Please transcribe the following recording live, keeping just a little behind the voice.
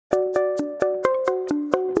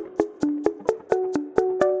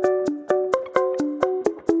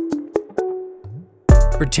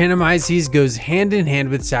Brettanomyces goes hand in hand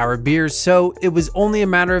with sour beer, so it was only a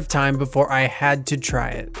matter of time before I had to try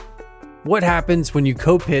it. What happens when you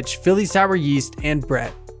co-pitch Philly sour yeast and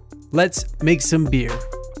Brett? Let's make some beer.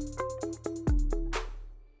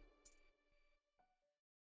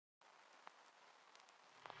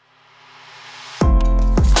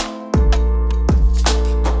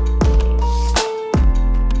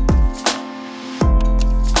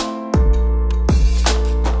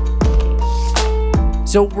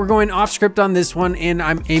 So we're going off script on this one, and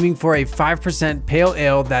I'm aiming for a 5% pale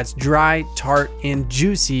ale that's dry, tart, and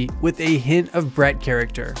juicy with a hint of Brett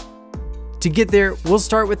character. To get there, we'll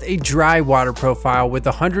start with a dry water profile with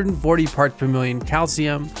 140 parts per million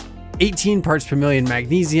calcium, 18 parts per million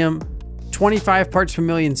magnesium, 25 parts per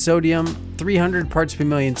million sodium, 300 parts per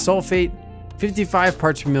million sulfate, 55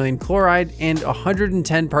 parts per million chloride, and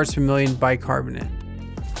 110 parts per million bicarbonate.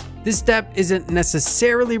 This step isn't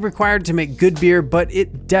necessarily required to make good beer, but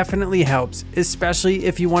it definitely helps, especially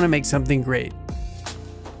if you want to make something great.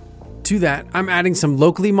 To that, I'm adding some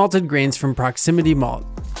locally malted grains from Proximity Malt.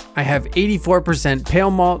 I have 84%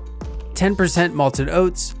 pale malt, 10% malted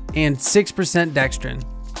oats, and 6% dextrin.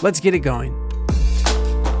 Let's get it going.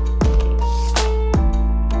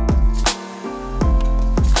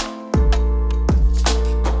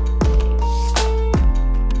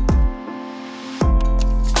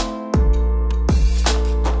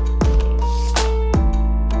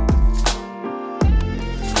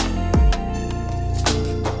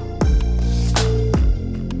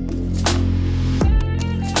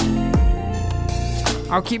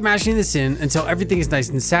 I'll keep mashing this in until everything is nice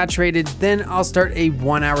and saturated, then I'll start a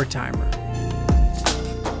 1-hour timer.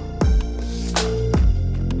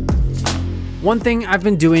 One thing I've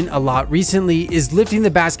been doing a lot recently is lifting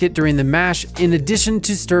the basket during the mash in addition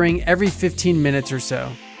to stirring every 15 minutes or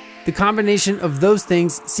so. The combination of those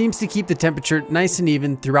things seems to keep the temperature nice and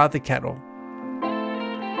even throughout the kettle.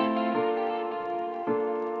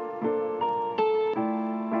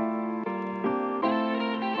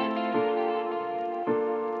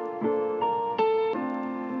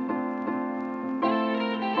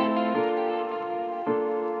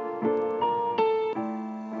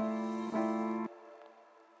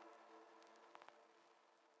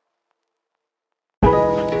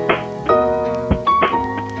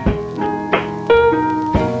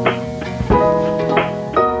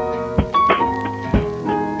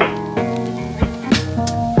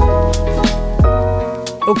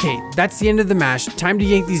 Okay, that's the end of the mash. Time to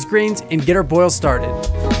yank these grains and get our boil started.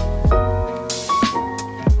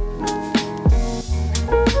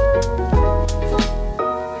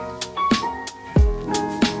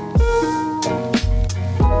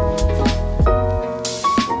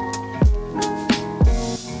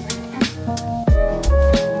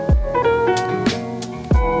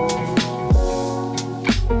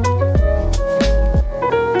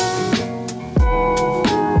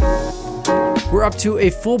 We're up to a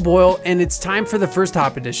full boil and it's time for the first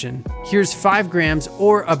hop addition. Here's 5 grams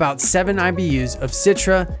or about 7 IBUs of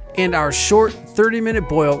Citra, and our short 30-minute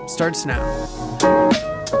boil starts now.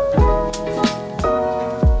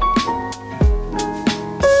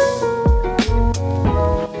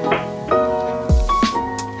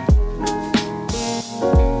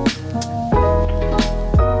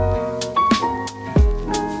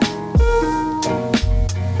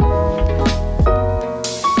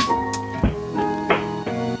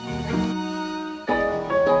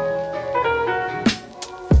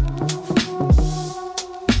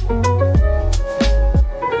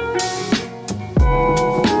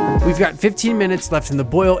 We've got 15 minutes left in the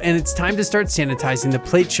boil and it's time to start sanitizing the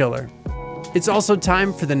plate chiller. It's also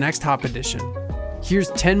time for the next hop addition. Here's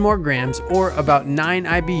 10 more grams or about 9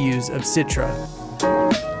 IBUs of Citra.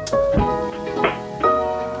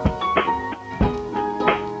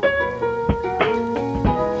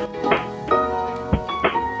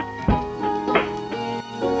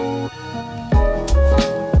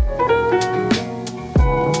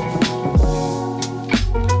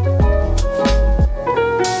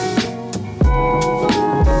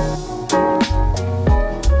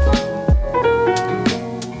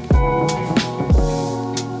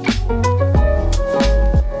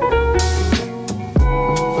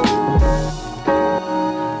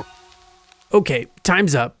 Okay,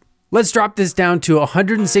 time's up. Let's drop this down to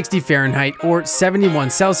 160 Fahrenheit or 71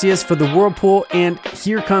 Celsius for the whirlpool, and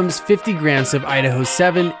here comes 50 grams of Idaho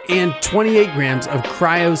 7 and 28 grams of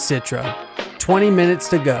Cryo Citra. 20 minutes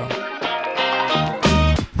to go.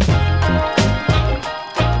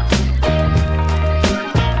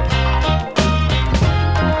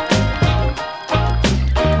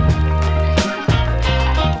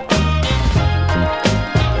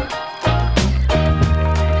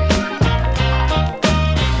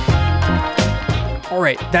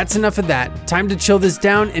 Alright, that's enough of that. Time to chill this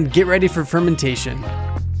down and get ready for fermentation.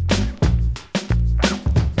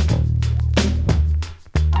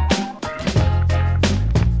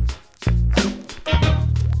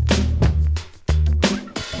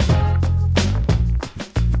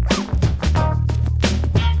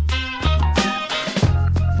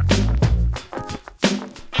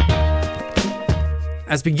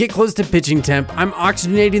 As we get close to pitching temp, I'm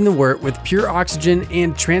oxygenating the wort with pure oxygen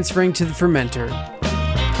and transferring to the fermenter.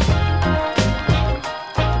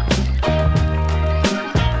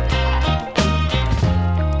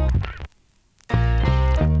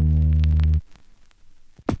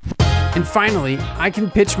 And finally, I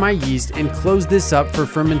can pitch my yeast and close this up for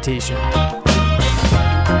fermentation.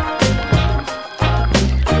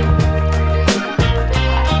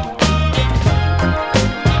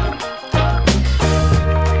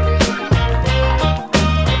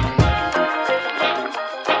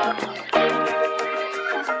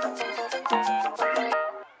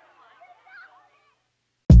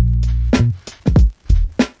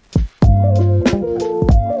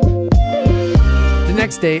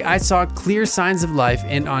 Next day, I saw clear signs of life,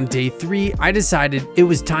 and on day 3, I decided it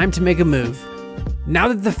was time to make a move. Now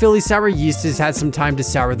that the Philly sour yeast has had some time to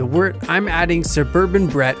sour the wort, I'm adding Suburban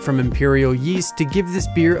Brett from Imperial Yeast to give this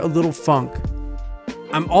beer a little funk.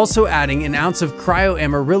 I'm also adding an ounce of Cryo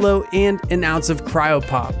Amarillo and an ounce of Cryo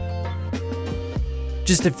Pop.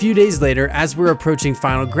 Just a few days later, as we're approaching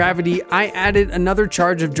final gravity, I added another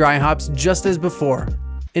charge of dry hops just as before.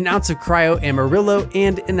 An ounce of Cryo Amarillo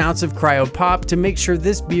and an ounce of Cryo Pop to make sure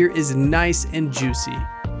this beer is nice and juicy.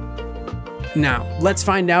 Now, let's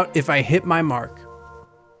find out if I hit my mark.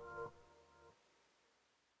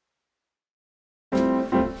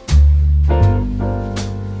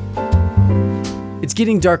 It's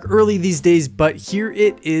getting dark early these days, but here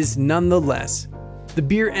it is nonetheless. The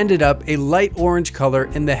beer ended up a light orange color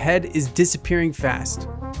and the head is disappearing fast.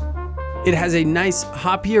 It has a nice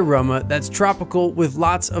hoppy aroma that's tropical with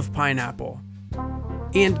lots of pineapple.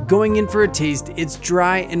 And going in for a taste, it's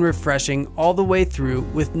dry and refreshing all the way through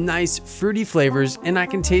with nice fruity flavors, and I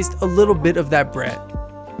can taste a little bit of that Brett.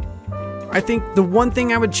 I think the one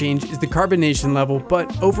thing I would change is the carbonation level,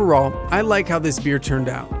 but overall, I like how this beer turned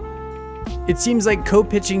out. It seems like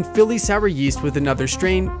co-pitching Philly sour yeast with another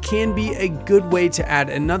strain can be a good way to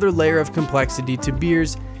add another layer of complexity to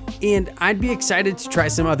beers, and I'd be excited to try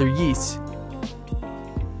some other yeasts.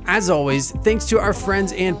 As always, thanks to our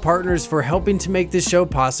friends and partners for helping to make this show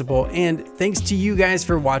possible, and thanks to you guys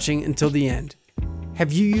for watching until the end.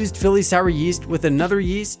 Have you used Philly sour yeast with another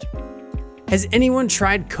yeast? Has anyone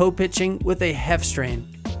tried co-pitching with a hef strain?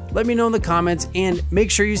 Let me know in the comments, and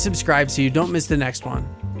make sure you subscribe so you don't miss the next one.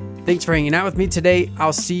 Thanks for hanging out with me today.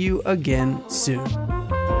 I'll see you again soon.